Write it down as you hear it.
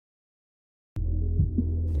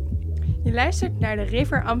Je luistert naar de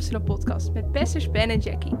River Amsterdam podcast met pastors Ben en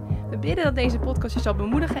Jackie. We bidden dat deze podcast je zal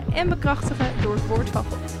bemoedigen en bekrachtigen door het woord van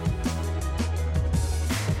God.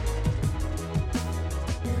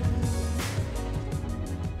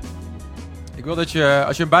 Ik wil dat je,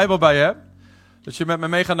 als je een Bijbel bij je hebt, dat je met me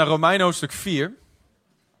meegaat naar Romeinen hoofdstuk 4. We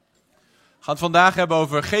gaan het vandaag hebben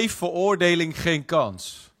over geef veroordeling geen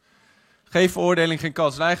kans. Geef veroordeling geen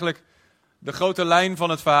kans. En eigenlijk, de grote lijn van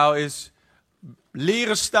het verhaal is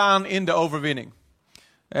leren staan in de overwinning.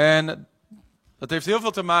 En dat heeft heel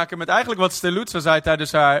veel te maken met eigenlijk wat Stelutza zei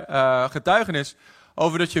tijdens haar getuigenis.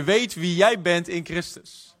 Over dat je weet wie jij bent in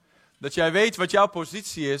Christus. Dat jij weet wat jouw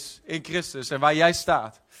positie is in Christus en waar jij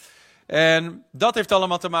staat. En dat heeft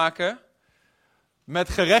allemaal te maken met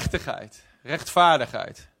gerechtigheid,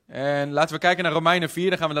 rechtvaardigheid. En laten we kijken naar Romeinen 4,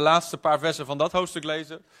 dan gaan we de laatste paar versen van dat hoofdstuk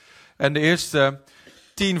lezen. En de eerste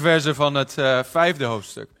 10 versen van het 5e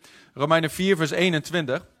hoofdstuk. Romeinen 4 vers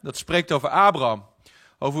 21, dat spreekt over Abraham.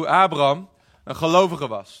 Over hoe Abraham een gelovige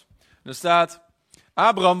was. En er staat,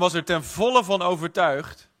 Abraham was er ten volle van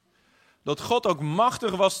overtuigd dat God ook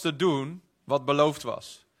machtig was te doen wat beloofd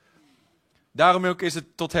was. Daarom ook is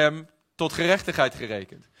het tot hem tot gerechtigheid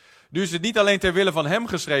gerekend. Nu is het niet alleen ter wille van hem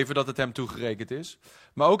geschreven dat het hem toegerekend is,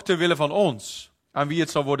 maar ook ter wille van ons, aan wie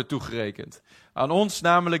het zal worden toegerekend. Aan ons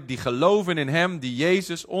namelijk die geloven in hem, die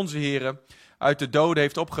Jezus, onze Heere, uit de doden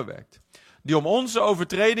heeft opgewekt. Die om onze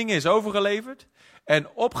overtredingen is overgeleverd en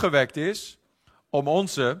opgewekt is om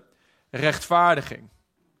onze rechtvaardiging.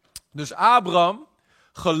 Dus Abraham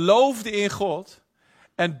geloofde in God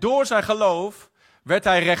en door zijn geloof werd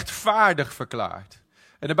hij rechtvaardig verklaard.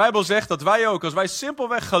 En de Bijbel zegt dat wij ook, als wij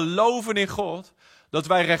simpelweg geloven in God, dat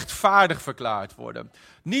wij rechtvaardig verklaard worden.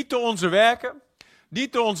 Niet door onze werken,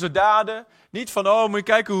 niet door onze daden, niet van, oh, moet je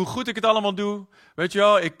kijken hoe goed ik het allemaal doe. Weet je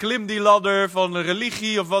wel, ik klim die ladder van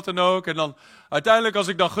religie of wat dan ook. En dan uiteindelijk, als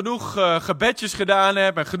ik dan genoeg gebedjes gedaan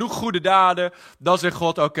heb en genoeg goede daden, dan zegt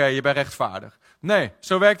God, oké, je bent rechtvaardig. Nee,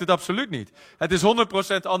 zo werkt het absoluut niet. Het is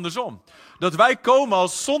 100% andersom. Dat wij komen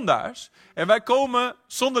als zondaars en wij komen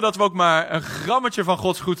zonder dat we ook maar een grammetje van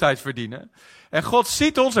Gods goedheid verdienen. En God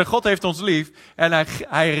ziet ons en God heeft ons lief en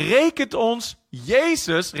hij rekent ons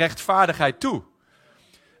Jezus rechtvaardigheid toe.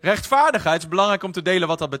 Rechtvaardigheid is belangrijk om te delen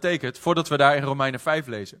wat dat betekent, voordat we daar in Romeinen 5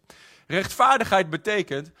 lezen. Rechtvaardigheid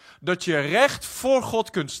betekent dat je recht voor God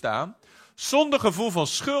kunt staan, zonder gevoel van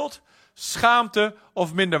schuld, schaamte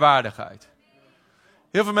of minderwaardigheid.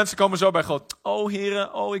 Heel veel mensen komen zo bij God. Oh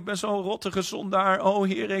Heere, oh ik ben zo'n rottige zondaar. Oh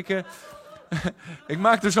Heer, ik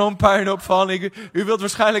maak er zo'n puin op van. U wilt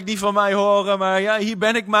waarschijnlijk niet van mij horen, maar ja, hier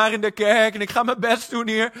ben ik maar in de kerk. En ik ga mijn best doen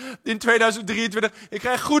hier in 2023. Ik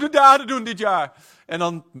krijg goede daden doen dit jaar. En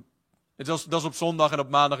dan, dat is op zondag en op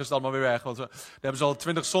maandag is het allemaal weer weg. Want dan hebben ze al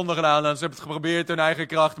 20 zonden gedaan en ze hebben het geprobeerd in hun eigen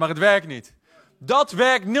kracht, maar het werkt niet. Dat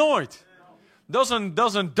werkt nooit. Dat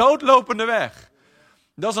is een doodlopende weg.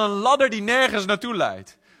 Dat is een ladder die nergens naartoe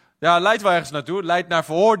leidt. Ja, leidt wel ergens naartoe. Het leidt naar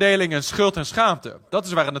veroordeling en schuld en schaamte. Dat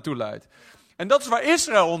is waar het naartoe leidt. En dat is waar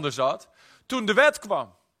Israël onder zat toen de wet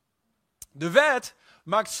kwam. De wet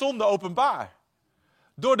maakt zonde openbaar.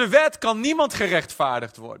 Door de wet kan niemand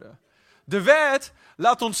gerechtvaardigd worden. De wet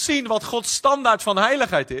laat ons zien wat Gods standaard van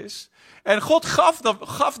heiligheid is. En God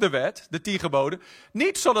gaf de wet, de 10 geboden,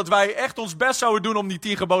 niet zodat wij echt ons best zouden doen om die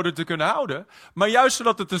 10 geboden te kunnen houden. Maar juist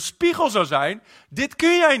zodat het een spiegel zou zijn. Dit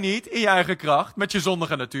kun jij niet in je eigen kracht, met je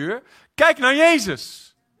zondige natuur. Kijk naar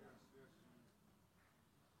Jezus.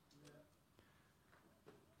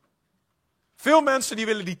 Veel mensen die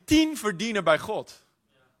willen die 10 verdienen bij God.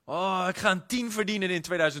 Oh, ik ga een 10 verdienen in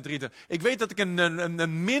 2023. Ik weet dat ik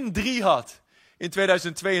een min 3 had in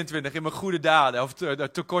 2022 in mijn goede daden, of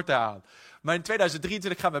tekorten halen. Maar in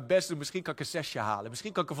 2023 ga ik mijn best doen. Misschien kan ik een 6 halen.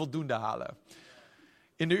 Misschien kan ik een voldoende halen.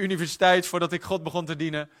 In de universiteit, voordat ik God begon te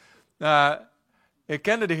dienen, ik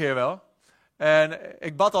kende de Heer wel. En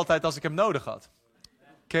ik bad altijd als ik hem nodig had.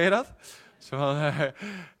 Ken je dat? Zo van,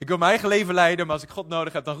 ik wil mijn eigen leven leiden, maar als ik God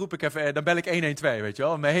nodig heb, dan roep ik even, dan bel ik 112, weet je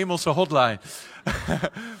wel. Mijn hemelse hotline.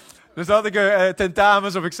 Dus dan had ik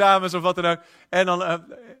tentamens of examens of wat dan ook. En dan,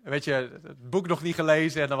 weet je, het boek nog niet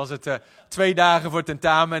gelezen. En dan was het 2 dagen voor het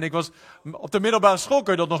tentamen. En ik was op de middelbare school,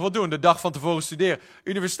 kun je dat nog wel doen. De dag van tevoren studeren.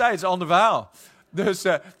 Universiteit is een ander verhaal. Dus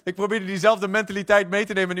ik probeerde diezelfde mentaliteit mee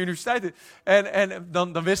te nemen in de universiteit. En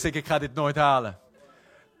dan wist ik ga dit nooit halen.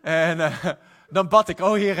 En dan bad ik,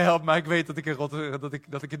 oh Heer, help mij. Ik weet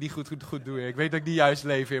dat ik het niet goed doe. Ik weet dat ik niet juist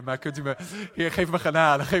leef, Heer. Maar kunt u me, Heer, geef me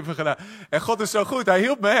genade, geef me genade. En God is zo goed, hij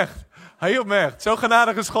hielp me echt. Hij hielp me echt. Zo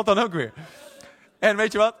genadig is God dan ook weer. En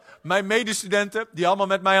weet je wat? Mijn medestudenten, die allemaal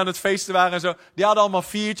met mij aan het feesten waren en zo, die hadden allemaal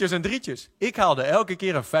 4'tjes en 3'tjes. Ik haalde elke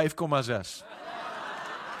keer een 5,6.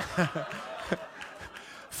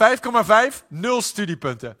 5,5, 0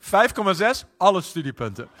 studiepunten. 5,6, alle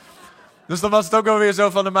studiepunten. Dus dan was het ook wel weer zo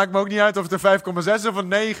van, het maakt me ook niet uit of het een 5,6 of een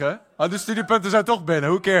 9. De studiepunten zijn toch binnen,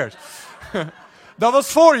 who cares? Dat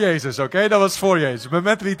was voor Jezus, oké? Dat was voor Jezus. Mijn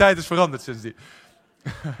mentaliteit is veranderd sindsdien.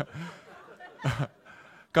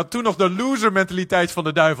 Ik had toen nog de loser mentaliteit van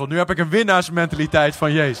de duivel. Nu heb ik een winnaarsmentaliteit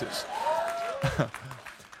van Jezus.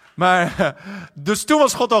 Maar, dus toen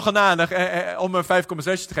was God al genadig om een 5,6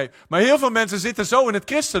 te geven. Maar heel veel mensen zitten zo in het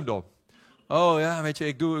christendom. Oh ja, weet je,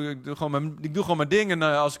 ik doe gewoon mijn ding. En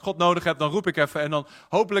als ik God nodig heb, dan roep ik even. En dan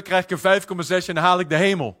hopelijk krijg ik een 5,6 en dan haal ik de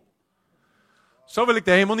hemel. Zo wil ik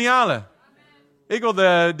de hemel niet halen. Ik wil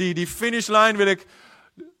die finishlijn wil ik...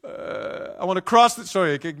 I want to cross...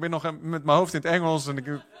 Sorry, ik ben nog met mijn hoofd in het Engels. En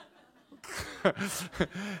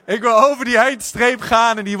ik wil over die eindstreep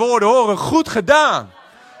gaan en die woorden horen. Goed gedaan.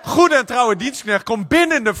 Goede en trouwe dienstknecht, kom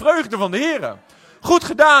binnen in de vreugde van de Heer. Goed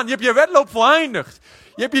gedaan, je hebt je wedloop voleindigd.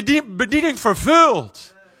 Je hebt je bediening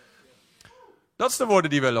vervuld. Dat is de woorden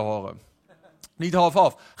die we willen horen. Niet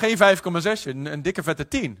half-half. Geen 5,6, een dikke vette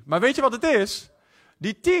 10. Maar weet je wat het is?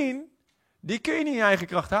 Die 10, die kun je niet in je eigen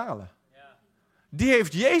kracht halen. Die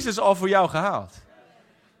heeft Jezus al voor jou gehaald.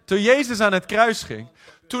 Toen Jezus aan het kruis ging,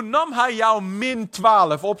 toen nam hij jouw min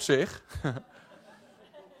 12 op zich.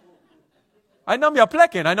 Hij nam jouw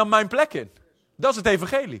plek in, hij nam mijn plek in. Dat is het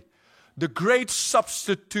evangelie. The great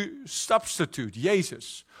substitute,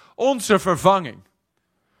 Jezus. Onze vervanging.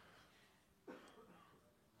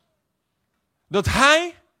 Dat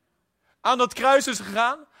hij aan dat kruis is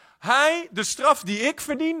gegaan. Hij, de straf die ik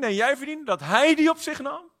verdien en jij verdienen, dat hij die op zich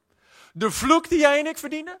nam. De vloek die jij en ik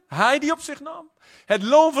verdienen, hij die op zich nam. Het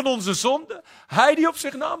loon van onze zonde, hij die op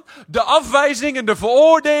zich nam. De afwijzing en de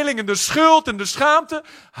veroordeling en de schuld en de schaamte,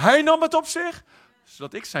 hij nam het op zich.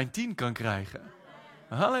 Zodat ik zijn 10 kan krijgen.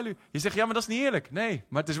 Halleluja. Je zegt, ja, maar dat is niet eerlijk. Nee,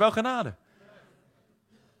 maar het is wel genade.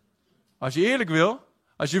 Als je eerlijk wil,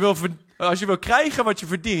 als je wil krijgen wat je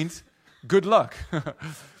verdient, good luck.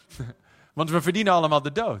 Want we verdienen allemaal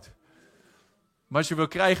de dood. Maar als je wil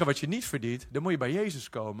krijgen wat je niet verdient, dan moet je bij Jezus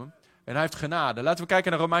komen. En hij heeft genade. Laten we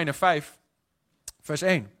kijken naar Romeinen 5, vers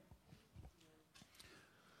 1.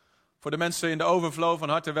 Voor de mensen in de overflow, van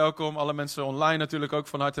harte welkom. Alle mensen online natuurlijk ook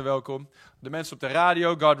van harte welkom. De mensen op de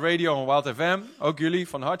radio, God Radio en Wild FM. Ook jullie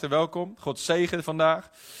van harte welkom. God zegen vandaag.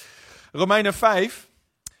 Romeinen 5,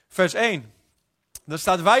 vers 1. Daar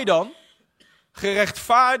staat wij dan,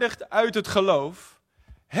 gerechtvaardigd uit het geloof,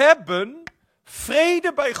 hebben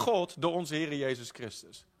vrede bij God door onze Heer Jezus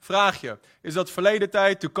Christus. Vraag je, is dat verleden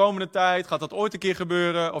tijd, toekomende tijd? Gaat dat ooit een keer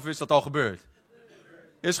gebeuren of is dat al gebeurd?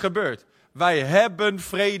 Is gebeurd. Wij hebben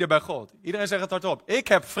vrede bij God. Iedereen zegt het hardop. Ik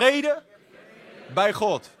heb vrede bij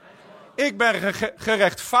God. Ik ben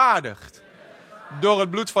gerechtvaardigd door het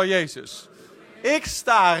bloed van Jezus. Ik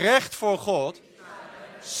sta recht voor God.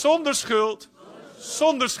 Zonder schuld,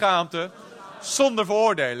 zonder schaamte, zonder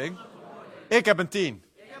veroordeling. Ik heb een 10.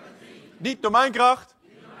 Niet door mijn kracht,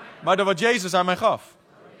 maar door wat Jezus aan mij gaf.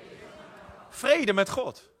 Vrede met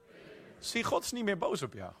God. Zie, God is niet meer boos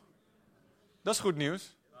op jou. Dat is goed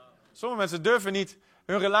nieuws. Sommige mensen durven niet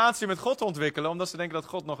hun relatie met God te ontwikkelen, omdat ze denken dat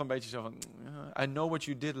God nog een beetje zo van, I know what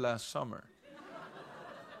you did last summer.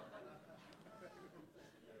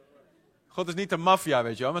 God is niet de maffia,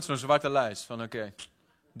 weet je wel, met zo'n zwarte lijst. Van oké,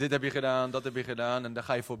 dit heb je gedaan, dat heb je gedaan en daar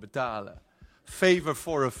ga je voor betalen. Favor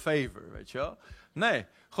for a favor, weet je wel. Nee,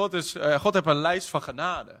 God heeft een lijst van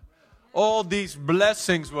genade. All these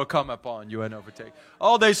blessings will come upon you and overtake.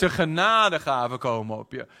 Al deze genadegaven komen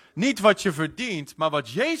op je. Niet wat je verdient, maar wat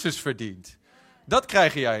Jezus verdient. Dat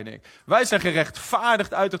krijgen jij en ik. Wij zijn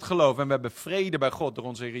gerechtvaardigd uit het geloof en we hebben vrede bij God door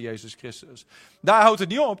onze Heer Jezus Christus. Daar houdt het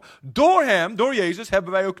niet op. Door hem, door Jezus,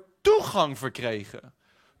 hebben wij ook toegang verkregen.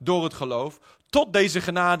 Door het geloof, tot deze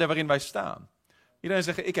genade waarin wij staan. Iedereen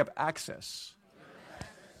zegt, ik heb access.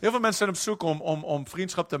 Heel veel mensen zijn op zoek om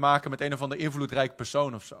vriendschap te maken met een of ander invloedrijk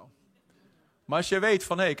persoon of zo. Maar als je weet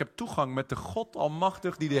van, ik heb toegang met de God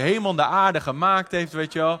Almachtig die de hemel en de aarde gemaakt heeft,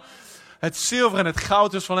 weet je wel. Het zilver en het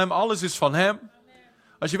goud is van hem, alles is van hem.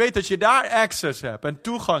 Als je weet dat je daar access hebt en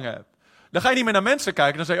toegang hebt, dan ga je niet meer naar mensen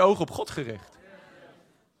kijken, dan zijn je ogen op God gericht.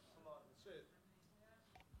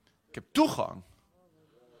 Ik heb toegang.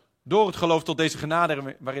 Door het geloof tot deze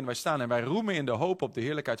genade waarin wij staan. En wij roemen in de hoop op de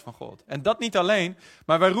heerlijkheid van God. En dat niet alleen,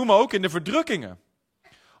 maar wij roemen ook in de verdrukkingen.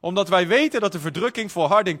 Omdat wij weten dat de verdrukking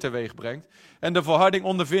volharding teweeg brengt. En de volharding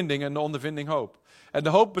ondervinding en de ondervinding hoop. En de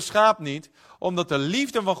hoop beschaamt niet, omdat de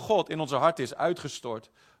liefde van God in onze hart is uitgestort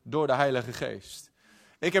door de Heilige Geest.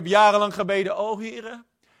 Ik heb jarenlang gebeden, o Heere,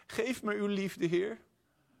 geef me uw liefde, Heer.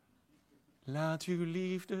 Laat uw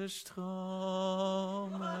liefde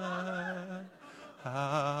stromen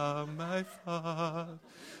mijn vader.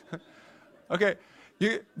 Oké,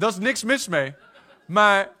 daar is niks mis mee.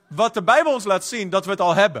 Maar wat de Bijbel ons laat zien, dat we het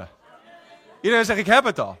al hebben. Iedereen zegt, ik heb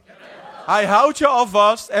het al. Hij houdt je al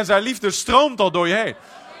vast en zijn liefde stroomt al door je heen.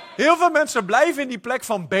 Heel veel mensen blijven in die plek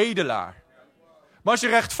van bedelaar. Maar als je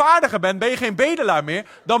rechtvaardiger bent, ben je geen bedelaar meer.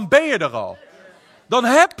 Dan ben je er al. Dan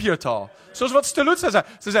heb je het al. Zoals wat Stelutza zei.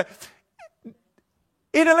 Ze zei,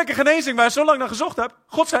 innerlijke genezing waar je zo lang naar gezocht hebt.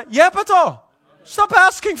 God zei, je hebt het al. Stop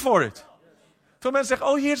asking for it. Veel mensen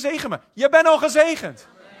zeggen, oh Heer zegen me. Je bent al gezegend.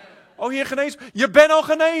 Oh Heer genees me. Je bent al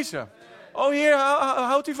genezen. Oh Heer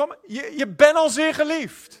houdt u van me. Je bent al zeer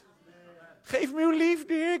geliefd. Geef me uw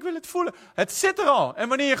liefde, Heer, ik wil het voelen. Het zit er al. En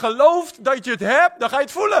wanneer je gelooft dat je het hebt, dan ga je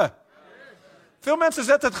het voelen. Veel mensen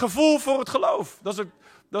zetten het gevoel voor het geloof.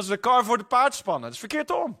 Dat is de kar voor de paard spannen. Dat is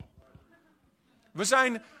verkeerd om. We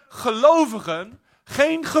zijn gelovigen,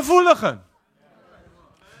 geen gevoeligen.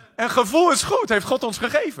 En gevoel is goed, heeft God ons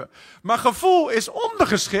gegeven. Maar gevoel is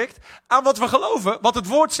ondergeschikt aan wat we geloven, wat het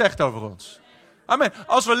woord zegt over ons. Amen.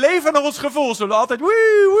 Als we leven naar ons gevoel, zullen we altijd wee,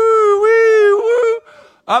 wee, wee, wee,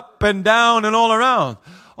 up and down and all around.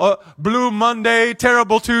 Blue Monday,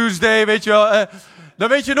 terrible Tuesday, weet je wel. Dan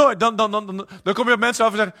weet je nooit. Dan kom je op mensen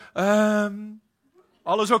af en zeggen,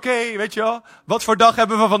 alles oké, weet je wel. Wat voor dag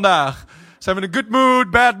hebben we vandaag? Zijn we in een good mood,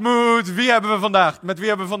 bad mood? Met wie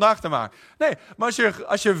hebben we vandaag te maken? Nee, maar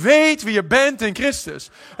als je weet wie je bent in Christus.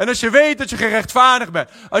 En als je weet dat je gerechtvaardigd bent.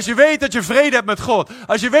 Als je weet dat je vrede hebt met God.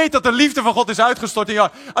 Als je weet dat de liefde van God is uitgestort in je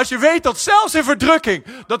hart. Als je weet dat zelfs in verdrukking.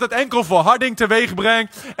 Dat het enkel volharding teweeg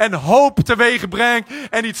brengt. En hoop teweeg brengt.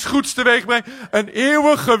 En iets goeds teweeg brengt. Een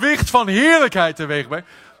eeuwig gewicht van heerlijkheid teweeg brengt.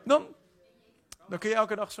 Dan kun je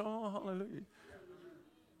elke dag zo, halleluja.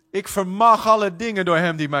 Ik vermag alle dingen door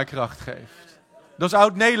hem die mij kracht geeft. Dat is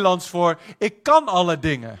oud-Nederlands voor, ik kan alle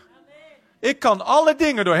dingen. Ik kan alle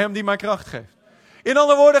dingen door hem die mij kracht geeft. In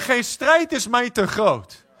andere woorden, geen strijd is mij te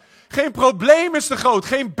groot. Geen probleem is te groot.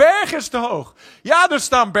 Geen berg is te hoog. Ja, er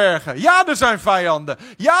staan bergen. Ja, er zijn vijanden.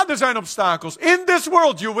 Ja, er zijn obstakels. In this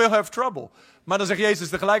world you will have trouble. Maar dan zegt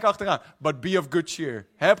Jezus er gelijk achteraan. But be of good cheer.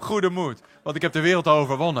 Heb goede moed. Want ik heb de wereld al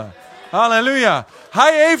overwonnen. Halleluja.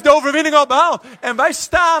 Hij heeft de overwinning al behaald. En wij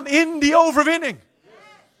staan in die overwinning.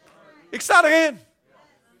 Ik sta erin.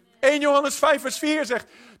 1 Johannes 5 vers 4 zegt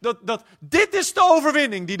dat dit is de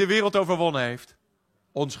overwinning die de wereld overwonnen heeft.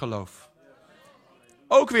 Ons geloof.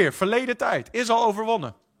 Ook weer, verleden tijd. Is al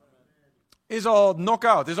overwonnen. Is al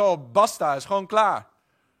knock-out. Is al basta. Is gewoon klaar.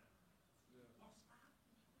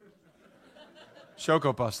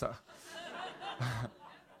 Chocopasta.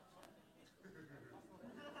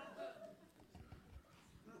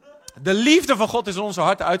 De liefde van God is in onze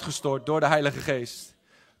harten uitgestort door de Heilige Geest.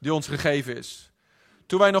 Die ons gegeven is.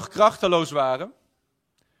 Toen wij nog krachteloos waren.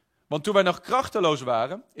 Want toen wij nog krachteloos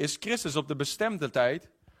waren, is Christus op de bestemde tijd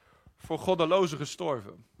voor goddelozen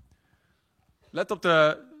gestorven. Let op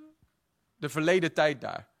de verleden tijd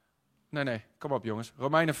daar. Nee, kom op jongens.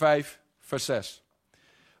 Romeinen 5, vers 6.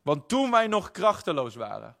 Want toen wij nog krachteloos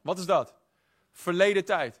waren. Wat is dat? Verleden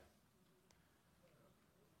tijd.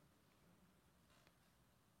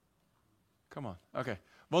 Come on, oké.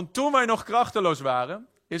 Want toen wij nog krachteloos waren,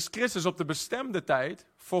 is Christus op de bestemde tijd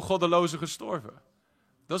voor goddelozen gestorven.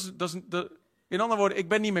 In andere woorden, ik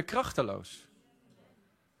ben niet meer krachteloos.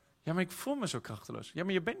 Ja, maar ik voel me zo krachteloos. Ja,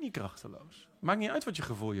 maar je bent niet krachteloos. Maakt niet uit wat je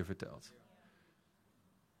gevoel je vertelt.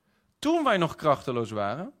 Toen wij nog krachteloos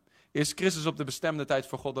waren, is Christus op de bestemde tijd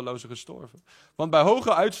voor goddelozen gestorven. Want bij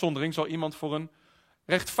hoge uitzondering zal iemand voor een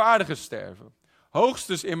rechtvaardige sterven.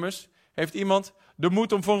 Hoogstens immers heeft iemand de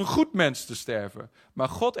moed om voor een goed mens te sterven. Maar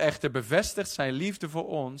God echter bevestigt zijn liefde voor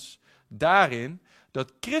ons daarin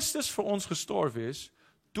dat Christus voor ons gestorven is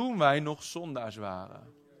toen wij nog zondaars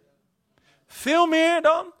waren. Veel meer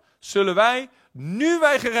dan zullen wij, nu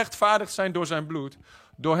wij gerechtvaardigd zijn door zijn bloed,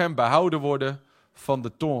 door hem behouden worden van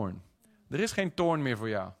de toorn. Er is geen toorn meer voor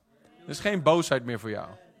jou. Er is geen boosheid meer voor jou.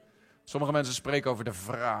 Sommige mensen spreken over de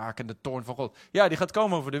wraak en de toorn van God. Ja, die gaat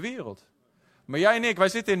komen over de wereld. Maar jij en ik, wij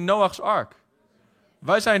zitten in Noach's ark.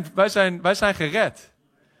 Wij zijn gered.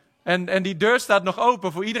 En die deur staat nog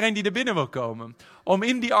open voor iedereen die er binnen wil komen. Om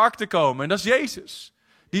in die ark te komen. En dat is Jezus.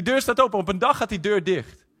 Die deur staat open. Op een dag gaat die deur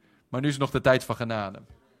dicht. Maar nu is nog de tijd van genade.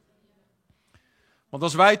 Want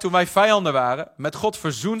als wij, toen wij vijanden waren, met God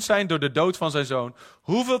verzoend zijn door de dood van zijn zoon,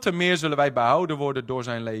 hoeveel te meer zullen wij behouden worden door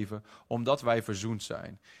zijn leven, omdat wij verzoend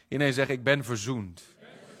zijn. Iedereen zegt, ik ben verzoend.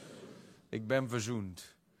 Ik ben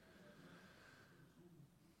verzoend.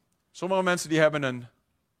 Sommige mensen die hebben een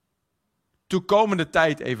toekomende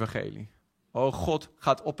tijd evangelie. Oh, God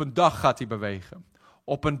gaat op een dag bewegen.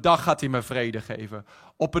 Op een dag gaat hij me vrede geven.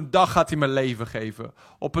 Op een dag gaat hij me leven geven.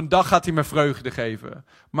 Op een dag gaat hij me vreugde geven.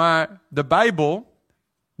 Maar de Bijbel,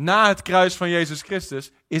 na het kruis van Jezus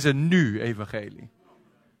Christus, is een nu-evangelie.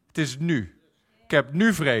 Het is nu. Ik heb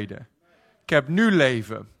nu vrede. Ik heb nu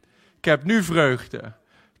leven. Ik heb nu vreugde.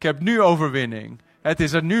 Ik heb nu overwinning. Het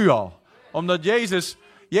is er nu al. Omdat Jezus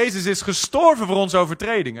is gestorven voor onze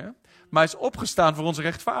overtredingen, maar hij is opgestaan voor onze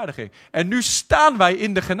rechtvaardiging. En nu staan wij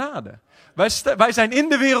in de genade. Wij zijn in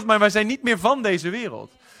de wereld, maar wij zijn niet meer van deze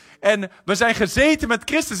wereld. En we zijn gezeten met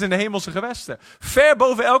Christus in de hemelse gewesten. Ver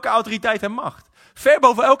boven elke autoriteit en macht. Ver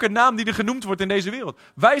boven elke naam die er genoemd wordt in deze wereld.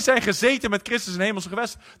 Wij zijn gezeten met Christus in de hemelse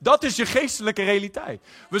gewesten. Dat is je geestelijke realiteit.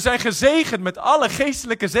 We zijn gezegend met alle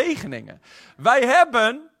geestelijke zegeningen. Wij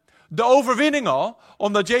hebben de overwinning al,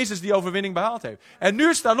 omdat Jezus die overwinning behaald heeft. En nu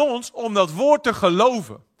is het aan ons om dat woord te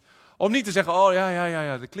geloven. Om niet te zeggen, oh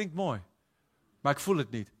ja, dat klinkt mooi. Maar ik voel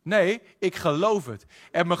het niet. Nee, ik geloof het.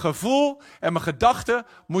 En mijn gevoel en mijn gedachten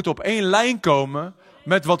moeten op één lijn komen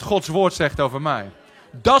met wat Gods woord zegt over mij.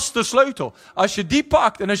 Dat is de sleutel. Als je die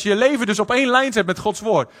pakt en als je je leven dus op één lijn zet met Gods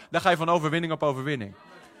woord, dan ga je van overwinning op overwinning.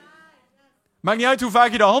 Maakt niet uit hoe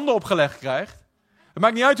vaak je de handen opgelegd krijgt. Het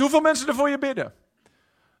maakt niet uit hoeveel mensen er voor je bidden.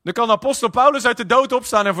 Dan kan apostel Paulus uit de dood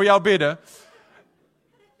opstaan en voor jou bidden.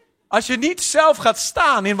 Als je niet zelf gaat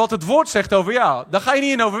staan in wat het woord zegt over jou, dan ga je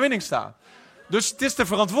niet in overwinning staan. Dus het is de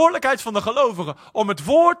verantwoordelijkheid van de gelovigen om het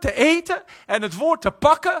woord te eten en het woord te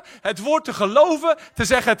pakken, het woord te geloven, te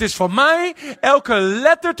zeggen het is van mij. Elke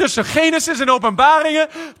letter tussen Genesis en Openbaringen,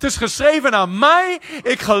 het is geschreven aan mij.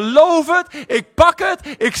 Ik geloof het, ik pak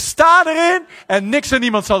het, ik sta erin en niks en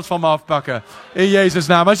niemand zal het van me afpakken. In Jezus'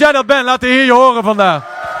 naam. Als jij dat bent, laat de Heer je horen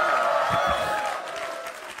vandaag.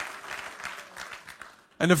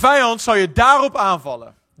 En de vijand zal je daarop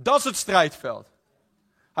aanvallen. Dat is het strijdveld.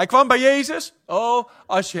 Hij kwam bij Jezus. Oh,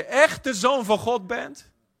 als je echt de Zoon van God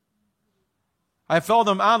bent. Hij velde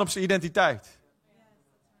hem aan op zijn identiteit.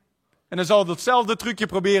 En dan zal datzelfde trucje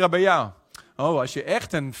proberen bij jou. Oh, als je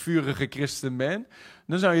echt een vurige christen bent,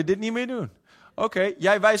 dan zou je dit niet meer doen. Oké,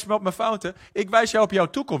 jij wijst me op mijn fouten. Ik wijs jou op jouw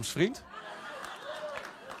toekomst, vriend.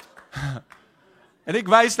 En ik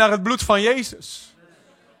wijs naar het bloed van Jezus.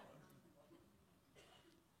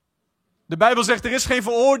 De Bijbel zegt, er is geen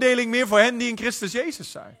veroordeling meer voor hen die in Christus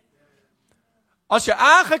Jezus zijn. Als je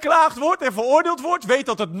aangeklaagd wordt en veroordeeld wordt, weet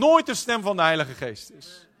dat het nooit de stem van de Heilige Geest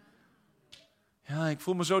is. Ja, ik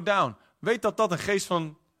voel me zo down. Weet dat dat een geest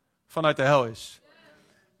vanuit de hel is.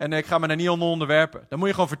 En ik ga me daar niet onder onderwerpen. Dan moet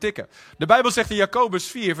je gewoon vertikken. De Bijbel zegt in Jacobus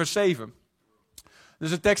 4, vers 7. Dat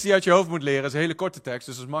is een tekst die je uit je hoofd moet leren. Dat is een hele korte tekst,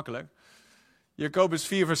 dus dat is makkelijk. Jacobus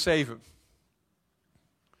 4, vers 7.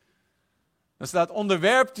 Dan staat,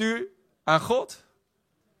 onderwerpt u aan God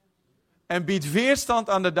en biedt weerstand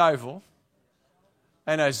aan de duivel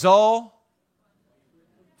en hij zal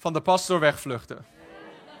van de pastoor wegvluchten.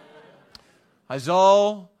 Hij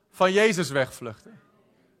zal van Jezus wegvluchten.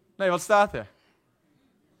 Nee, wat staat er?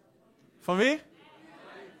 Van wie?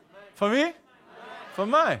 Van wie? Van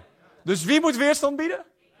mij. Dus wie moet weerstand bieden?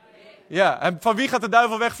 Ja, en van wie gaat de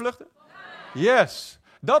duivel wegvluchten? Yes,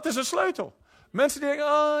 dat is een sleutel. Mensen die denken,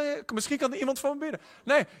 oh, misschien kan er iemand voor me bidden.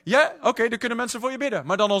 Nee, oké, dan kunnen mensen voor je bidden.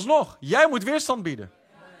 Maar dan alsnog, jij moet weerstand bieden.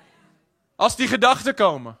 Als die gedachten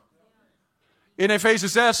komen. In Efeze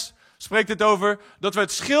 6 spreekt het over dat we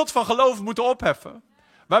het schild van geloof moeten opheffen.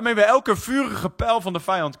 Waarmee we elke vurige pijl van de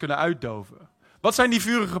vijand kunnen uitdoven. Wat zijn die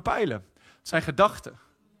vurige pijlen? Het zijn gedachten.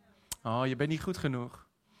 Oh, je bent niet goed genoeg.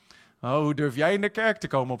 Oh, hoe durf jij in de kerk te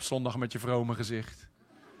komen op zondag met je vrome gezicht?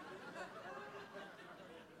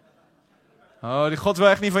 Oh, die God wil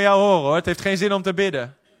echt niet van jou horen hoor. Het heeft geen zin om te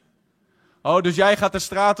bidden. Oh, dus jij gaat de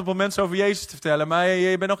straat op om mensen over Jezus te vertellen. Maar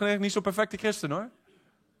je bent nog niet zo'n perfecte christen hoor.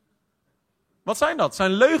 Wat zijn dat? Het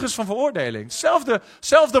zijn leugens van veroordeling.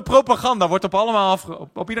 Zelfde propaganda wordt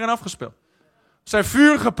op iedereen afgespeeld. Het zijn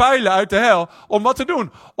vurige pijlen uit de hel. Om wat te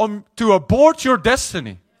doen? Om to abort your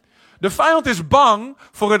destiny. De vijand is bang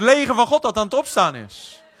voor het leger van God dat aan het opstaan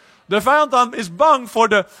is. De vijand is bang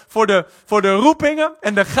voor de roepingen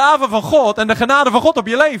en de gaven van God en de genade van God op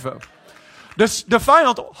je leven. Dus de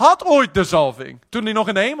vijand had ooit de zalving, toen hij nog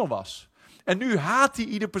in de hemel was. En nu haat hij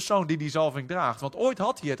ieder persoon die zalving draagt. Want ooit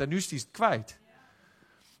had hij het en nu is hij het kwijt.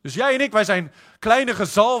 Dus jij en ik, wij zijn kleine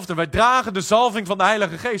gezalfden. Wij dragen de zalving van de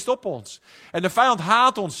Heilige Geest op ons. En de vijand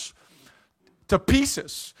haat ons to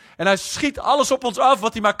pieces. En hij schiet alles op ons af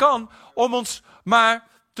wat hij maar kan om ons maar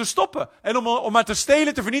te stoppen. En om maar te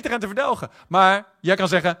stelen, te vernietigen en te verdelgen. Maar jij kan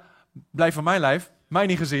zeggen, blijf van mijn lijf. Mij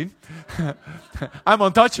niet gezien. I'm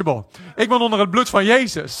untouchable. Ik ben onder het bloed van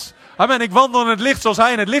Jezus. Amen. Ik wandel in het licht zoals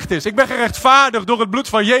hij in het licht is. Ik ben gerechtvaardigd door het bloed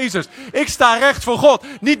van Jezus. Ik sta recht voor God.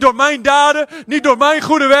 Niet door mijn daden, niet door mijn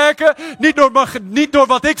goede werken, niet door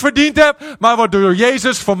wat ik verdiend heb, maar wat door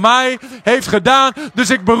Jezus voor mij heeft gedaan. Dus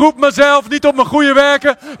ik beroep mezelf niet op mijn goede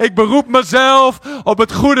werken. Ik beroep mezelf op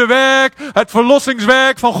het goede werk, het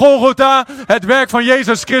verlossingswerk van Golgotha, het werk van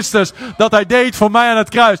Jezus Christus, dat hij deed voor mij aan het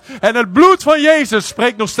kruis. En het bloed van Jezus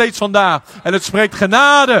spreekt nog steeds vandaag. En het spreekt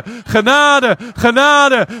genade, genade,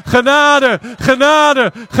 genade, genade,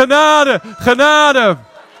 genade, genade, genade.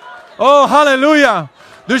 Oh, halleluja.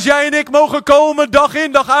 Dus jij en ik mogen komen dag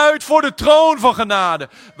in dag uit voor de troon van genade.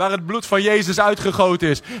 Waar het bloed van Jezus uitgegoten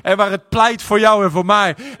is. En waar het pleit voor jou en voor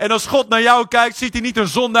mij. En als God naar jou kijkt, ziet hij niet een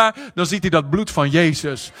zondaar. Dan ziet hij dat bloed van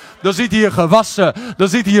Jezus. Dan ziet hij je gewassen. Dan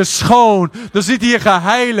ziet hij je schoon. Dan ziet hij je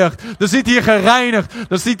geheiligd. Dan ziet hij je gereinigd.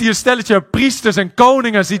 Dan ziet hij een stelletje priesters en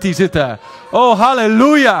koningen ziet hij zitten. Oh,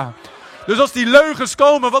 halleluja. Dus als die leugens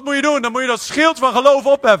komen, wat moet je doen? Dan moet je dat schild van geloof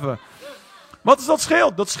opheffen. Wat is dat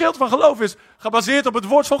schild? Dat schild van geloof is gebaseerd op het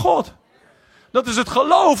woord van God. Dat is het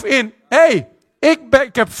geloof in,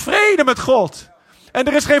 ik heb vrede met God. En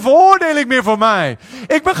er is geen veroordeling meer voor mij.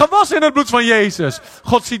 Ik ben gewassen in het bloed van Jezus.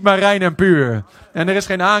 God ziet mij rein en puur. En er is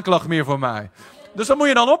geen aanklacht meer voor mij. Dus dan moet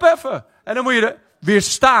je dan opheffen. En dan moet je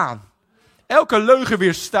weerstaan. Elke leugen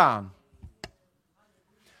weerstaan.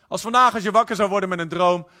 Als je wakker zou worden met een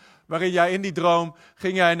droom, waarin jij in die droom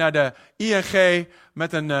ging jij naar de ING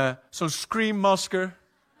met zo'n screammasker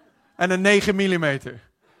en een 9 mm.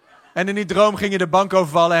 En in die droom ging je de bank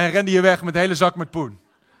overvallen en rende je weg met een hele zak met poen.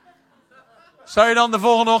 Zou je dan de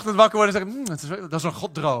volgende ochtend wakker worden en zeggen, dat is een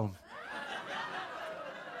goddroom.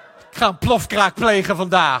 Ik ga een plofkraak plegen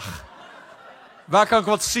vandaag. Waar kan ik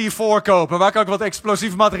wat C4 kopen? Waar kan ik wat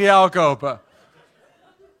explosief materiaal kopen?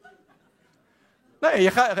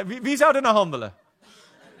 Nee, wie zou er nou handelen?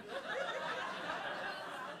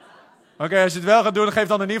 Oké, als je het wel gaat doen, geef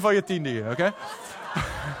dan in ieder geval je 10e hier, oké?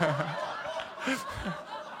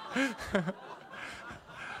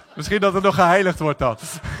 Misschien dat het nog geheiligd wordt dan.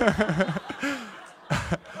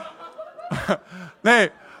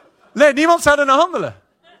 Nee, niemand zou er naar handelen.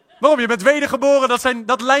 Waarom? Je bent wedergeboren,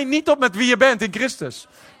 dat lijnt niet op met wie je bent in Christus.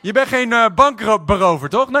 Je bent geen bankberover,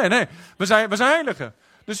 toch? Nee, we zijn heiligen.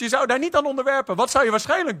 Dus je zou daar niet aan onderwerpen. Wat zou je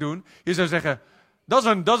waarschijnlijk doen? Je zou zeggen, dat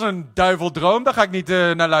is een duiveldroom, daar ga ik niet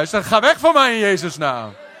naar luisteren. Ga weg van mij in Jezus'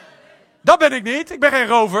 naam. Dat ben ik niet, ik ben geen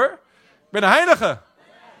rover. Ik ben een heilige.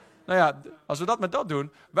 Nou ja, als we dat met dat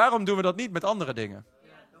doen, waarom doen we dat niet met andere dingen?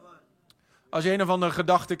 Als je een of andere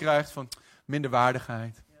gedachte krijgt van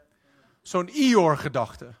minderwaardigheid. Zo'n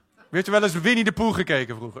Eeyore-gedachte. Weet je wel eens Winnie de Pooh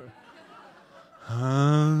gekeken vroeger?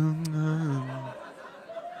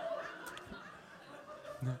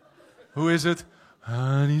 Hoe is het?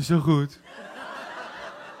 Niet zo goed.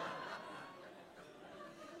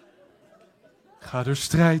 Ga door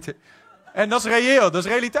strijd. En dat is reëel, dat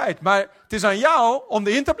is realiteit. Maar het is aan jou om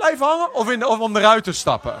erin te blijven hangen of om eruit te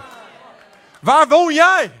stappen. Waar woon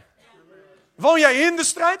jij? Woon jij in de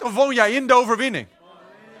strijd of woon jij in de overwinning?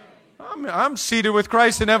 I'm seated with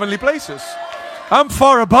Christ in heavenly places. I'm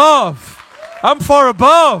far above. I'm far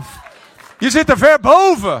above. Je zit er ver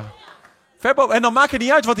boven. Ver boven. En dan maakt het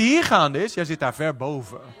niet uit wat hier gaande is. Jij zit daar ver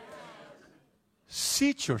boven.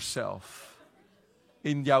 Seat yourself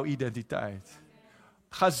in jouw identiteit.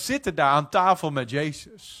 Ga zitten daar aan tafel met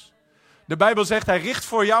Jezus. De Bijbel zegt, hij richt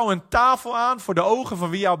voor jou een tafel aan voor de ogen van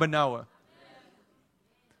wie jou benauwen.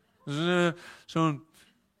 Dus,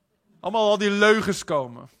 allemaal al die leugens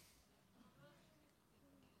komen.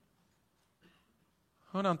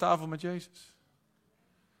 Gewoon aan tafel met Jezus.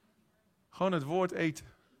 Gewoon het woord eten.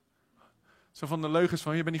 Zo van de leugens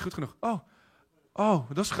van, je bent niet goed genoeg. Oh,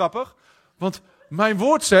 dat is grappig. Want mijn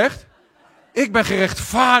woord zegt, ik ben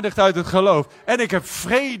gerechtvaardigd uit het geloof. En ik heb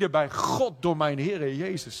vrede bij God door mijn Heer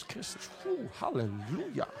Jezus Christus.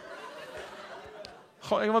 Halleluja.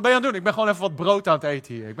 Wat ben je aan het doen? Ik ben gewoon even wat brood aan het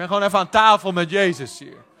eten hier. Ik ben gewoon even aan tafel met Jezus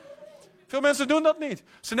hier. Veel mensen doen dat niet.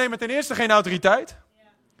 Ze nemen ten eerste geen autoriteit.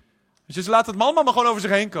 Dus ze laten het allemaal maar gewoon over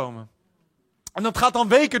zich heen komen. En dat gaat dan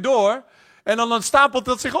weken door. En dan stapelt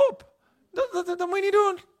dat zich op. Dat moet je niet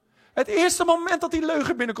doen. Het eerste moment dat die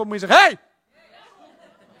leugen binnenkomt, moet je zeggen, hey!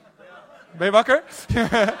 Ben je wakker?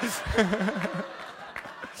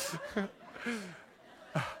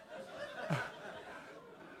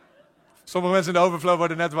 Sommige mensen in de overflow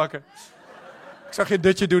worden net wakker. Ik zag je een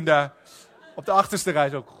dutje doen daar. Op de achterste rij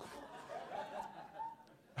zo.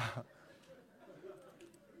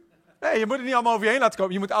 Nee, je moet het niet allemaal over je heen laten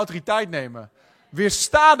komen. Je moet autoriteit nemen.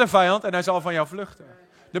 Weersta de vijand en hij zal van jou vluchten.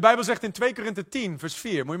 De Bijbel zegt in 2 Korinthe 10 vers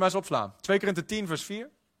 4. Moet je maar eens opslaan. 2 Korinthe 10 vers 4.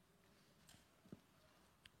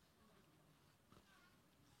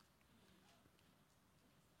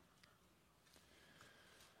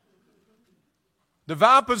 De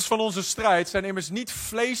wapens van onze strijd zijn immers niet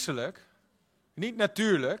vleeselijk, niet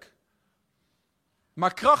natuurlijk,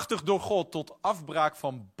 maar krachtig door God tot afbraak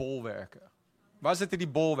van bolwerken. Waar zitten die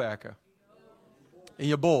bolwerken? In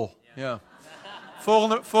je bol, ja.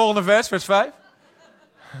 Volgende vers, vers 5.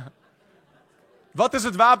 Wat is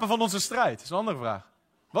het wapen van onze strijd? Dat is een andere vraag.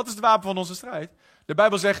 Wat is het wapen van onze strijd? De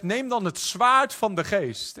Bijbel zegt, neem dan het zwaard van de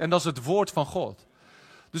geest. En dat is het woord van God.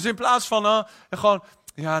 Dus in plaats van gewoon,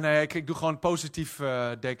 ja nee, ik doe gewoon positief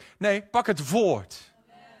denken. Nee, pak het woord.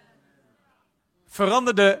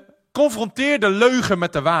 Confronteer de leugen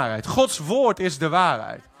met de waarheid. Gods woord is de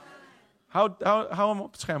waarheid. Hou hem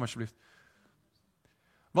op het scherm alsjeblieft.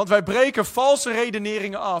 Want wij breken valse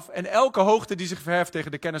redeneringen af en elke hoogte die zich verheft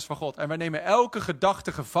tegen de kennis van God. En wij nemen elke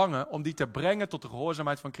gedachte gevangen om die te brengen tot de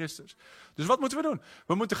gehoorzaamheid van Christus. Dus wat moeten we doen?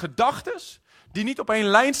 We moeten gedachtes die niet op één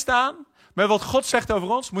lijn staan met wat God zegt over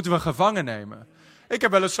ons, moeten we gevangen nemen. Ik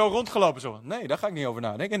heb wel eens zo rondgelopen. Zo, nee, daar ga ik niet over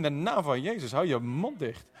nadenken. In de naam van Jezus, hou je mond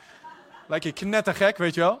dicht. Lijkt je knettergek,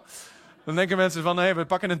 weet je wel. Dan denken mensen van, we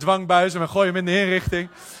pakken een dwangbuis en we gooien hem in de inrichting.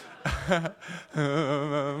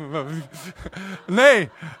 Nee,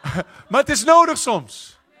 maar het is nodig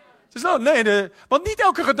soms. Het is nodig. Want niet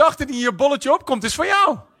elke gedachte die in je bolletje opkomt is van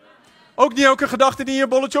jou. Ook niet elke gedachte die in je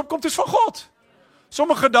bolletje opkomt is van God.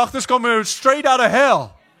 Sommige gedachten komen straight out of hell.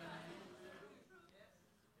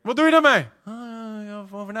 Wat doe je daarmee?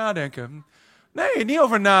 Over nadenken. Nee, niet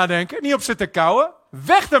over nadenken. Niet op zitten kauwen.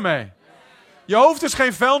 Weg daarmee. Je hoofd is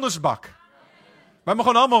geen vuilnisbak. We hebben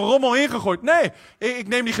gewoon allemaal rommel ingegooid. Nee, ik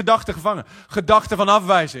neem die gedachten gevangen. Gedachten van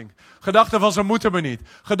afwijzing. Gedachten van ze moeten me niet.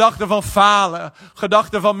 Gedachten van falen.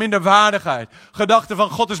 Gedachten van minderwaardigheid. Gedachten van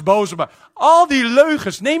God is boos op mij. Al die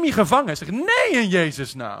leugens neem je gevangen. Zeg nee in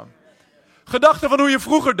Jezus' naam. Gedachten van hoe je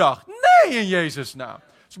vroeger dacht. Nee in Jezus' naam.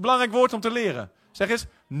 Dat is een belangrijk woord om te leren. Zeg eens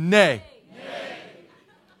nee.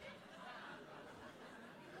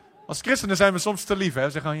 Als christenen zijn we soms te lief. Hè?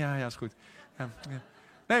 We zeggen gewoon ja, is goed. Ja.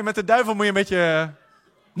 Nee, met de duivel moet je een beetje...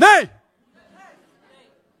 Nee!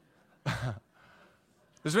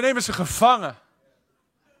 Dus we nemen ze gevangen.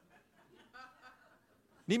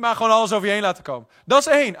 Niet maar gewoon alles over je heen laten komen. Dat is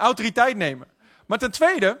 1, autoriteit nemen. Maar ten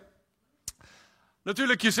tweede,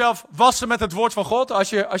 natuurlijk jezelf wassen met het woord van God.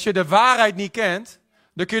 Als je de waarheid niet kent,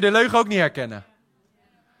 dan kun je de leugen ook niet herkennen.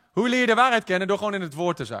 Hoe leer je de waarheid kennen? Door gewoon in het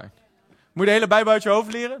woord te zijn. Moet je de hele Bijbel uit je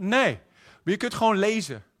hoofd leren? Nee. Maar je kunt gewoon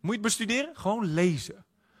lezen. Moet je het bestuderen? Gewoon lezen.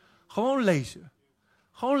 Gewoon lezen.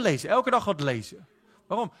 Gewoon lezen. Elke dag wat lezen.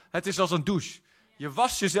 Waarom? Het is als een douche. Je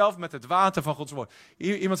wast jezelf met het water van Gods woord.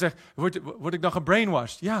 Iemand zegt, word ik dan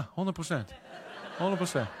gebrainwashed? Ja, 100%. 100%. Ik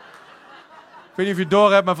weet niet of je het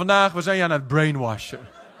door hebt, maar vandaag we zijn je aan het brainwashen.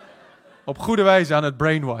 Op goede wijze aan het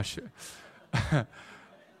brainwashen.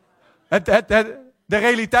 De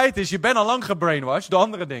realiteit is, je bent al lang gebrainwashed door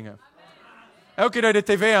andere dingen. Elke keer dat je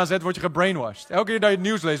de tv aanzet, word je gebrainwashed. Elke keer dat je het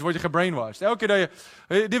nieuws leest, word je gebrainwashed. Elke keer dat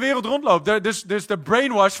je de wereld rondloopt. Dus de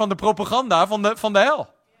brainwash van de propaganda van de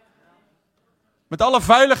hel. Met alle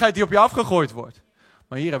vuiligheid die op je afgegooid wordt.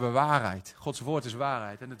 Maar hier hebben we waarheid. Gods woord is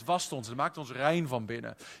waarheid. En het wast ons. Het maakt ons rein van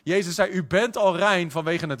binnen. Jezus zei, u bent al rein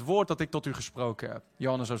vanwege het woord dat ik tot u gesproken heb.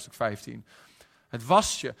 Johannes hoofdstuk 15. Het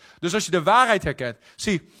wast je. Dus als je de waarheid herkent.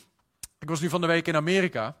 Zie, ik was nu van de week in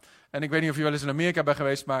Amerika. En ik weet niet of je wel eens in Amerika bent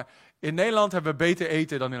geweest, maar in Nederland hebben we beter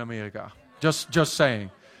eten dan in Amerika. Just saying.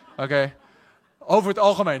 Oké? Over het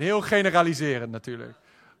algemeen. Heel generaliserend natuurlijk.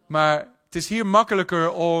 Maar het is hier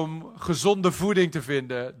makkelijker om gezonde voeding te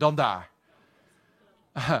vinden dan daar.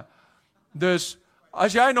 Dus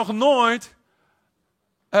als jij nog nooit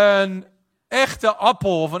een echte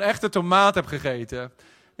appel of een echte tomaat hebt gegeten.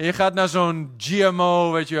 En je gaat naar zo'n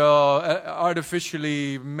GMO, weet je wel,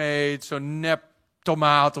 artificially made, zo'n nep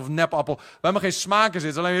tomaat of nepappel. Waar helemaal geen smaak in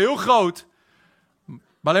zit. Alleen heel groot. Maar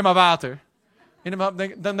alleen maar water.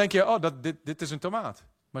 Dan denk je, dit is een tomaat.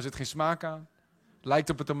 Maar er zit geen smaak aan. Lijkt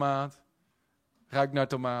op een tomaat. Ruikt naar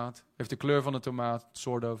tomaat. Heeft de kleur van een tomaat.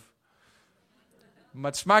 Sort of.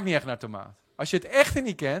 Maar het smaakt niet echt naar tomaat. Als je het echte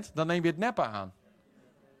niet kent, dan neem je het neppe aan.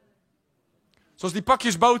 Zoals die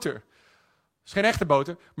pakjes boter. Het is geen echte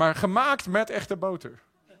boter, maar gemaakt met echte boter.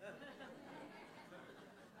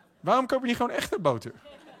 Waarom koop je niet gewoon echte boter?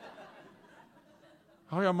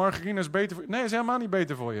 Oh ja, margarine is beter voor je. Nee, is helemaal niet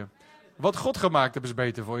beter voor je. Wat God gemaakt heeft is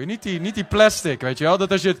beter voor je. Niet die plastic, weet je wel.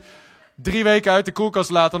 Dat als je het 3 weken uit de koelkast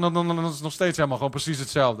laat, dan is het nog steeds helemaal gewoon precies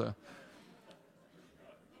hetzelfde.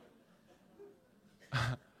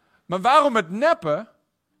 Maar waarom het neppen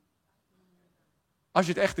als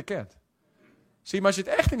je het echte kent? Zie, maar als je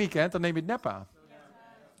het echte niet kent, dan neem je het nep aan.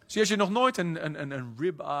 Zie, als je nog nooit een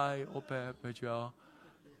ribeye op hebt, weet je wel.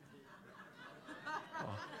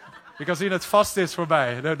 Oh. Je kan zien, het vast is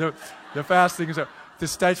voorbij. De fasting is zo. Het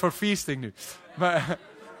is tijd voor feasting nu. Maar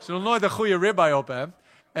als je nog nooit een goede ribeye op hebt.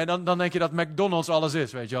 En dan denk je dat McDonald's alles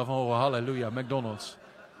is. Weet je wel, van oh, halleluja, McDonald's.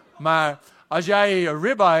 Maar als jij een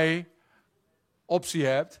ribeye optie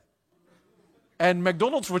hebt. En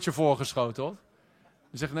McDonald's wordt je voorgeschoteld.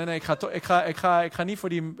 Dan zeg je, nee, ik ga niet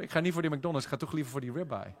voor die McDonald's. Ik ga toch liever voor die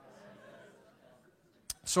ribeye.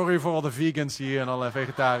 Sorry voor al de vegans hier en alle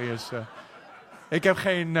vegetariërs. Ik heb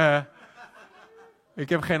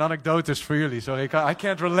geen anekdotes voor jullie. Sorry, I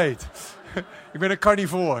can't relate. Ik ben een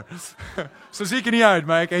carnivore. Zo zie ik er niet uit,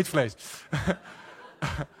 maar ik eet vlees.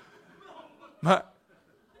 Maar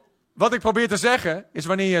wat ik probeer te zeggen, is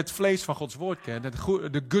wanneer je het vlees van Gods woord kent,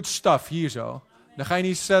 de good stuff hier zo, dan ga je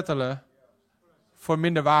niet settelen voor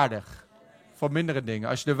minderwaardig. Voor mindere dingen.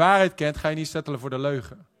 Als je de waarheid kent, ga je niet settelen voor de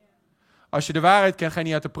leugen. Als je de waarheid kent, ga je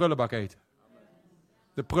niet uit de prullenbak eten.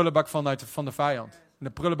 De prullenbak van de vijand. De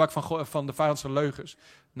prullenbak van de vijandse leugens.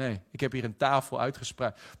 Nee, ik heb hier een tafel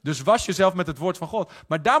uitgespreid. Dus was jezelf met het woord van God.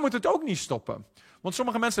 Maar daar moet het ook niet stoppen. Want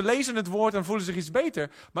sommige mensen lezen het woord en voelen zich iets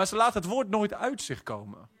beter. Maar ze laten het woord nooit uit zich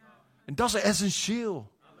komen. En dat is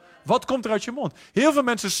essentieel. Wat komt er uit je mond? Heel veel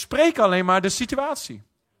mensen spreken alleen maar de situatie.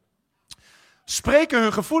 Spreken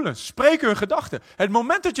hun gevoelens. Spreken hun gedachten. Het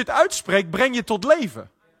moment dat je het uitspreekt, breng je tot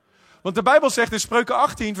leven. Want de Bijbel zegt in Spreuken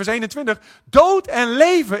 18, vers 21... dood en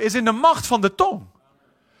leven is in de macht van de tong.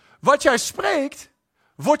 Wat jij spreekt,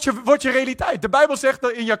 wordt je realiteit. De Bijbel zegt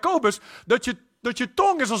in Jacobus dat je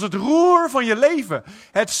tong is als het roer van je leven.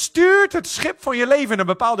 Het stuurt het schip van je leven in een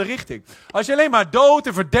bepaalde richting. Als je alleen maar dood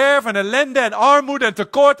en verderf en ellende en armoede en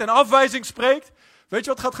tekort en afwijzing spreekt... weet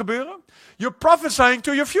je wat gaat gebeuren? You're prophesying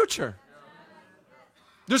to your future.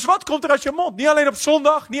 Dus wat komt er uit je mond? Niet alleen op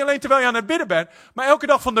zondag, niet alleen terwijl je aan het bidden bent, maar elke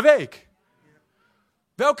dag van de week.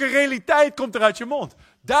 Welke realiteit komt er uit je mond?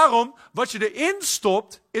 Daarom, wat je erin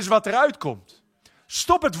stopt, is wat eruit komt.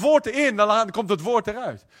 Stop het woord erin, dan komt het woord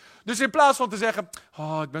eruit. Dus in plaats van te zeggen,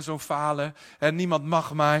 oh, ik ben zo'n falen en niemand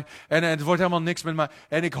mag mij en het wordt helemaal niks met mij.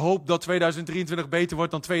 En ik hoop dat 2023 beter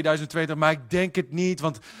wordt dan 2020, maar ik denk het niet,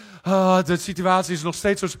 want de situatie is nog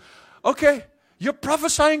steeds zo. Oké, you're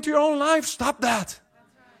prophesying to your own life, stop that.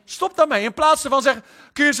 Stop daarmee. In plaats van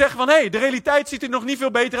kun je zeggen van, hé, de realiteit ziet er nog niet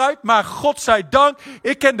veel beter uit. Maar God zij dank,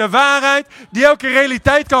 ik ken de waarheid die elke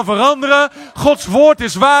realiteit kan veranderen. Gods woord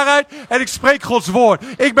is waarheid en ik spreek Gods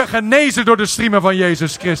woord. Ik ben genezen door de striemen van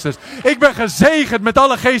Jezus Christus. Ik ben gezegend met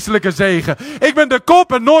alle geestelijke zegen. Ik ben de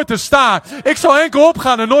kop en nooit de staart. Ik zal enkel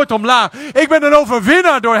opgaan en nooit omlaag. Ik ben een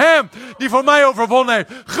overwinnaar door hem die voor mij overwonnen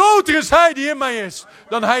heeft. Groter is hij die in mij is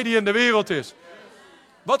dan hij die in de wereld is.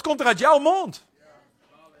 Wat komt er uit jouw mond?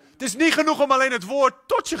 Het is niet genoeg om alleen het woord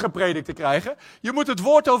tot je gepredikt te krijgen. Je moet het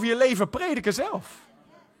woord over je leven prediken zelf.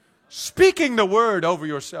 Speaking the word over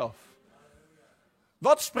yourself.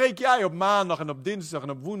 Wat spreek jij op maandag en op dinsdag en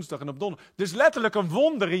op woensdag en op donderdag? Het is letterlijk een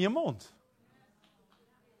wonder in je mond.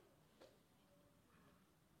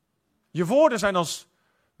 Je woorden zijn als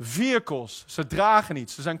vehicles. Ze dragen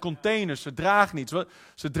iets. Ze zijn containers. Ze dragen iets.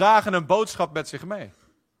 Ze dragen een boodschap met zich mee.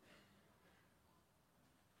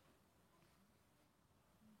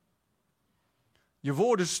 Je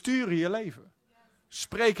woorden sturen je leven.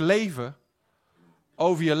 Spreek leven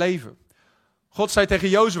over je leven. God zei tegen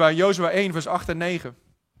Jozua in Jozua 1 vers 8 en 9.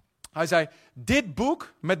 Hij zei, dit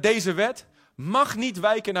boek met deze wet mag niet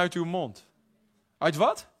wijken uit uw mond. Uit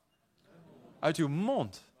wat? Uit uw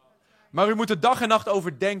mond. Maar u moet er dag en nacht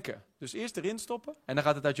over denken. Dus eerst erin stoppen en dan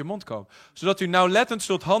gaat het uit je mond komen. Zodat u nauwlettend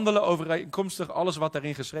zult handelen overeenkomstig alles wat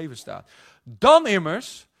daarin geschreven staat. Dan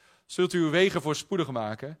immers zult u uw wegen voorspoedig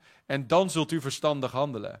maken en dan zult u verstandig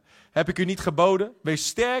handelen. Heb ik u niet geboden? Wees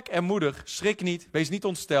sterk en moedig, schrik niet, wees niet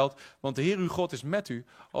ontsteld, want de Heer uw God is met u,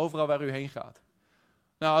 overal waar u heen gaat.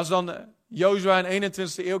 Nou, als dan Jozua in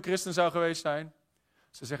 21e eeuw christen zou geweest zijn,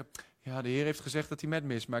 ze zeggen, ja, de Heer heeft gezegd dat hij met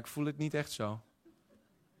me is, maar ik voel het niet echt zo.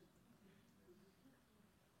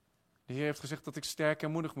 De Heer heeft gezegd dat ik sterk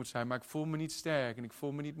en moedig moet zijn, maar ik voel me niet sterk en ik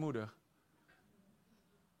voel me niet moedig.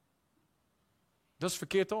 Dat is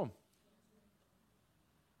verkeerd om.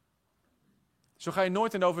 Zo ga je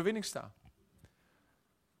nooit in de overwinning staan.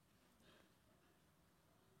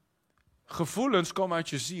 Gevoelens komen uit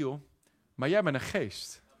je ziel, maar jij bent een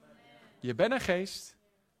geest. Je bent een geest,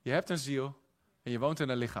 je hebt een ziel en je woont in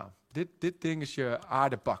een lichaam. Dit ding is je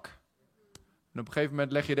aardepak. En op een gegeven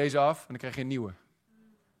moment leg je deze af en dan krijg je een nieuwe.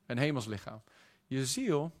 Een hemelslichaam. Je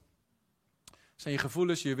ziel zijn je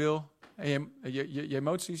gevoelens, je wil, en je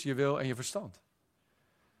emoties, je wil en je verstand.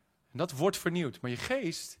 En dat wordt vernieuwd, maar je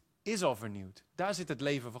geest is al vernieuwd. Daar zit het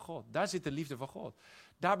leven van God. Daar zit de liefde van God.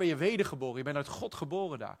 Daar ben je wedergeboren. Je bent uit God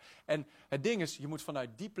geboren daar. En het ding is, je moet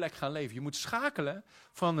vanuit die plek gaan leven. Je moet schakelen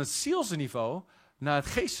van het zielsniveau naar het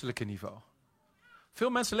geestelijke niveau. Veel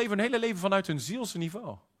mensen leven hun hele leven vanuit hun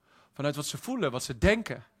zielsniveau. Vanuit wat ze voelen, wat ze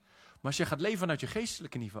denken. Maar als je gaat leven vanuit je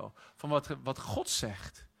geestelijke niveau. Van wat God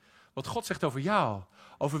zegt. Wat God zegt over jou.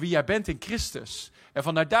 Over wie jij bent in Christus. En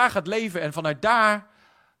vanuit daar gaat leven. En vanuit daar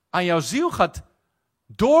aan jouw ziel gaat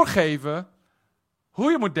doorgeven.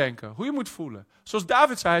 Hoe je moet denken. Hoe je moet voelen. Zoals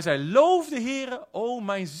David zei. Hij zei, loof de Heere, o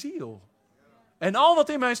mijn ziel. En al wat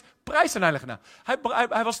in mij is, prijs zijn heilige naam.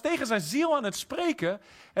 Hij was tegen zijn ziel aan het spreken.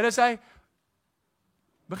 En hij zei,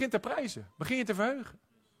 begin te prijzen. Begin je te verheugen.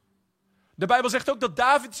 De Bijbel zegt ook dat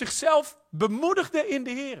David zichzelf bemoedigde in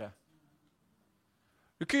de Heere.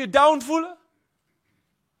 Dan kun je down voelen.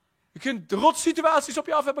 Je kunt rotsituaties op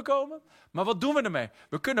je af hebben komen. Maar wat doen we ermee?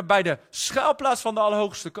 We kunnen bij de schuilplaats van de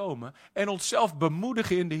Allerhoogste komen. En onszelf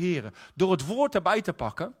bemoedigen in de Heere. Door het woord erbij te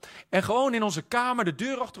pakken. En gewoon in onze kamer de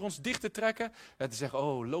deur achter ons dicht te trekken. En te zeggen,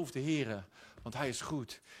 oh loof de Heere. Want hij is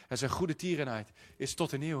goed. En zijn goede tierenheid is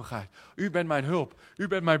tot in eeuwigheid. U bent mijn hulp. U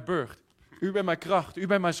bent mijn burcht. U bent mijn kracht. U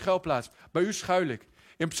bent mijn schuilplaats. Bij u schuil ik.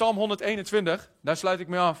 In Psalm 121, daar sluit ik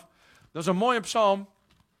mee af. Dat is een mooie psalm.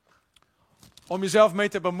 Om jezelf mee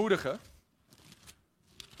te bemoedigen.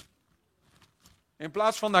 In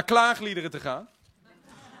plaats van naar klaagliederen te gaan.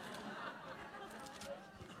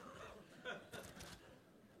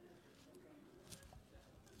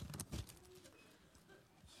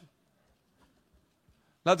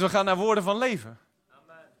 Laten we gaan naar woorden van leven.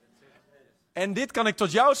 En dit kan ik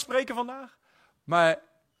tot jou spreken vandaag. Maar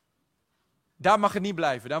daar mag het niet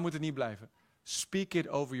blijven. Daar moet het niet blijven. Speak it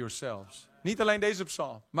over yourselves. Niet alleen deze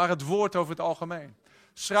psalm, maar het woord over het algemeen.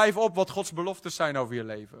 Schrijf op wat Gods beloftes zijn over je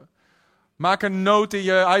leven. Maak een noot in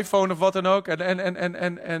je iPhone of wat dan ook.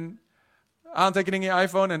 En aantekeningen in je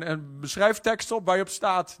iPhone. En schrijf tekst op waar je op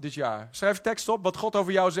staat dit jaar. Schrijf tekst op wat God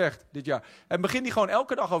over jou zegt dit jaar. En begin die gewoon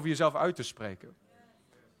elke dag over jezelf uit te spreken.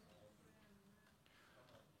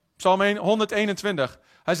 Psalm 121.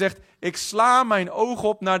 Hij zegt, ik sla mijn oog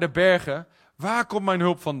op naar de bergen. Waar komt mijn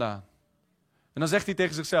hulp vandaan? En dan zegt hij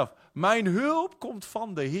tegen zichzelf, mijn hulp komt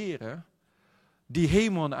van de Heere, die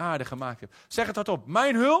hemel en aarde gemaakt heeft. Zeg het hardop,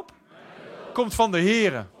 mijn hulp komt van de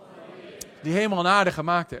Heere, die hemel en aarde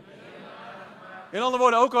gemaakt heeft. In andere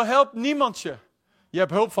woorden, ook al helpt niemand je, je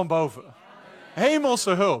hebt hulp van boven.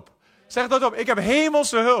 Hemelse hulp. Zeg het hardop, ik heb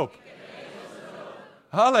hemelse hulp.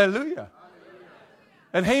 Halleluja.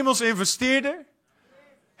 Een hemelse investeerder,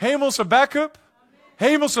 hemelse backup,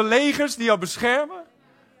 hemelse legers die jou beschermen.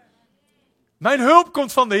 Mijn hulp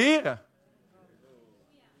komt van de Heere.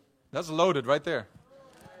 That's loaded right there.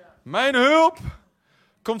 Mijn hulp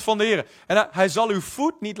komt van de Heere. En hij zal uw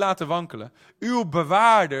voet niet laten wankelen. Uw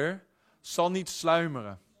bewaarder zal niet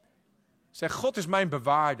sluimeren. Zeg, God is mijn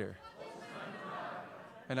bewaarder.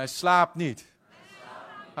 En hij slaapt niet.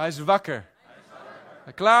 Hij is wakker.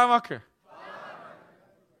 Klaar wakker.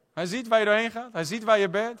 Hij ziet waar je doorheen gaat. Hij ziet waar je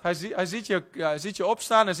bent. Hij ziet je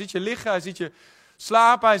opstaan. Hij ziet je liggen. Hij ziet je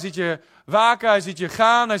slapen. Hij ziet je waken. Hij ziet je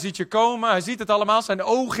gaan. Hij ziet je komen. Hij ziet het allemaal. Zijn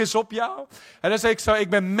oog is op jou. En dan zei ik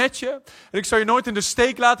ben met je. En ik zal je nooit in de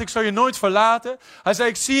steek laten. Ik zal je nooit verlaten. Hij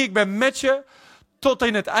zei, ik ben met je. Tot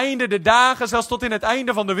in het einde der dagen. Zelfs tot in het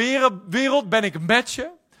einde van de wereld ben ik met je.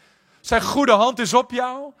 Zijn goede hand is op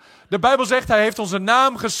jou. De Bijbel zegt, hij heeft onze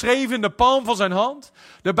naam geschreven in de palm van zijn hand.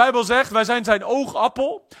 De Bijbel zegt, wij zijn zijn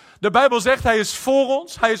oogappel. De Bijbel zegt, hij is voor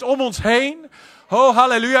ons. Hij is om ons heen. Oh,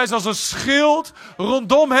 halleluja. Hij is als een schild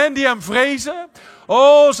rondom hen die hem vrezen.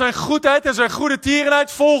 Oh, zijn goedheid en zijn goede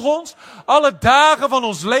tierenheid volgen ons. Alle dagen van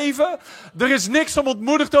ons leven. Er is niks om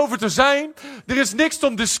ontmoedigd over te zijn. Er is niks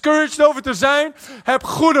om discouraged over te zijn. Heb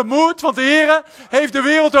goede moed, want de Heer heeft de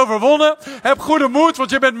wereld overwonnen. Heb goede moed, want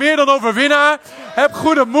je bent meer dan overwinnaar. Heb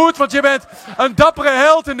goede moed, want je bent een dappere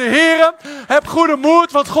held in de Heer. Heb goede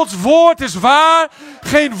moed, want Gods woord is waar.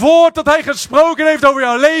 Geen woord dat hij gesproken heeft over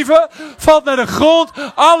jouw leven valt naar de grond.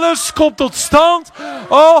 Alles komt tot stand.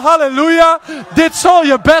 Oh, halleluja. Dit zal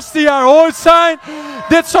je beste jaar ooit zijn.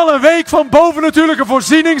 Dit zal een week van bovennatuurlijke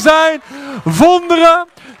voorziening zijn. Wonderen,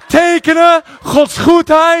 tekenen, Gods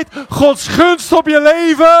goedheid, Gods gunst op je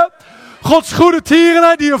leven. Gods goede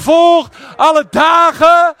tierenheid die je volgt alle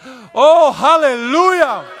dagen. Oh,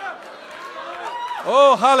 halleluja.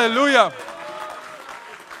 Oh, halleluja.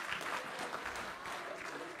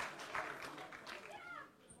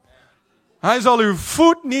 Hij zal uw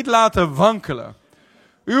voet niet laten wankelen.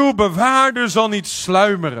 Uw bewaarder zal niet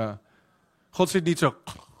sluimeren. God zit niet zo.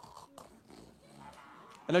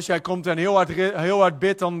 En als jij komt en heel hard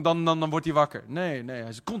bidt, dan wordt hij wakker. Nee, hij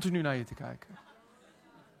is continu naar je te kijken.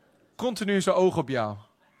 Continu zijn oog op jou.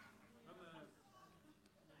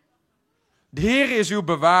 De Heer is uw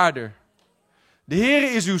bewaarder. De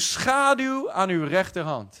Heer is uw schaduw aan uw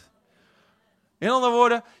rechterhand. In andere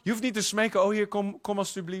woorden, je hoeft niet te smeken, oh Heer, kom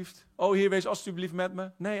alsjeblieft. Oh Heer, wees alsjeblieft met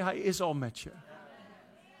me. Nee, hij is al met je.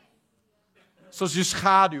 Zoals je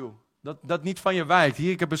schaduw, dat niet van je wijkt.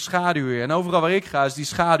 Hier, ik heb een schaduw hier. En overal waar ik ga, is die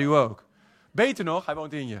schaduw ook. Beter nog, hij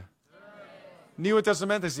woont in je. Nieuwe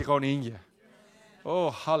Testament is die gewoon in je.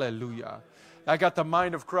 Oh, halleluja. I got the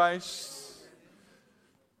mind of Christ.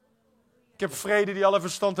 Ik heb vrede die alle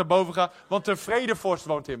verstand erboven gaat. Want de vredevorst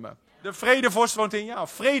woont in me. De vredevorst woont in jou.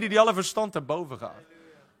 Vrede die alle verstand erboven gaat.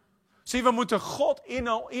 Zie, we moeten God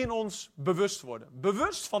in ons bewust worden.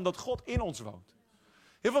 Bewust van dat God in ons woont.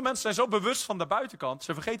 Heel veel mensen zijn zo bewust van de buitenkant.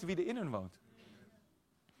 Ze vergeten wie er in hun woont.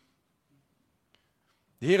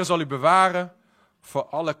 De Heer zal u bewaren voor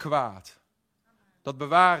alle kwaad. Dat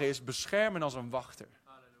bewaren is beschermen als een wachter.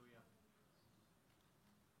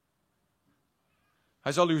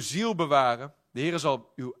 Hij zal uw ziel bewaren. De Heer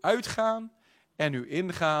zal uw uitgaan en uw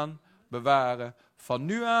ingaan bewaren. Van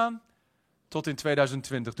nu aan tot in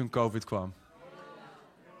 2020 toen COVID kwam.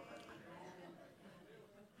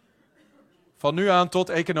 Van nu aan tot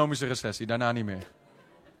economische recessie. Daarna niet meer.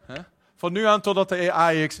 Van nu aan totdat de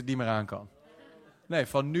AEX het niet meer aan kan. Nee,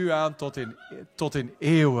 van nu aan tot in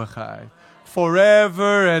eeuwigheid.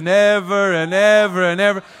 Forever and ever and ever and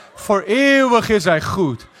ever. Voor eeuwig is hij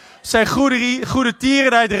goed. Zijn goede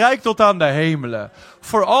tierenheid reikt tot aan de hemelen.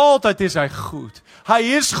 Voor altijd is hij goed. Hij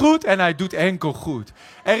is goed en hij doet enkel goed.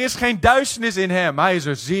 Er is geen duisternis in hem. Hij is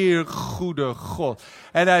een zeer goede God.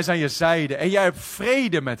 En hij is aan je zijde. En jij hebt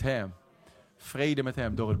vrede met hem. Vrede met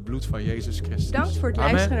hem door het bloed van Jezus Christus. Bedankt voor het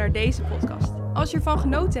luisteren naar deze podcast. Als je ervan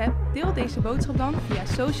genoten hebt, deel deze boodschap dan via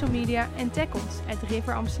social media en tag ons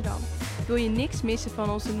 @riveramsterdam. Wil je niks missen van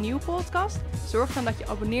onze nieuwe podcast? Zorg dan dat je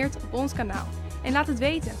abonneert op ons kanaal. En laat het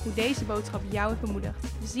weten hoe deze boodschap jou heeft bemoedigd.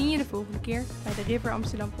 We zien je de volgende keer bij de River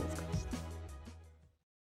Amsterdam podcast.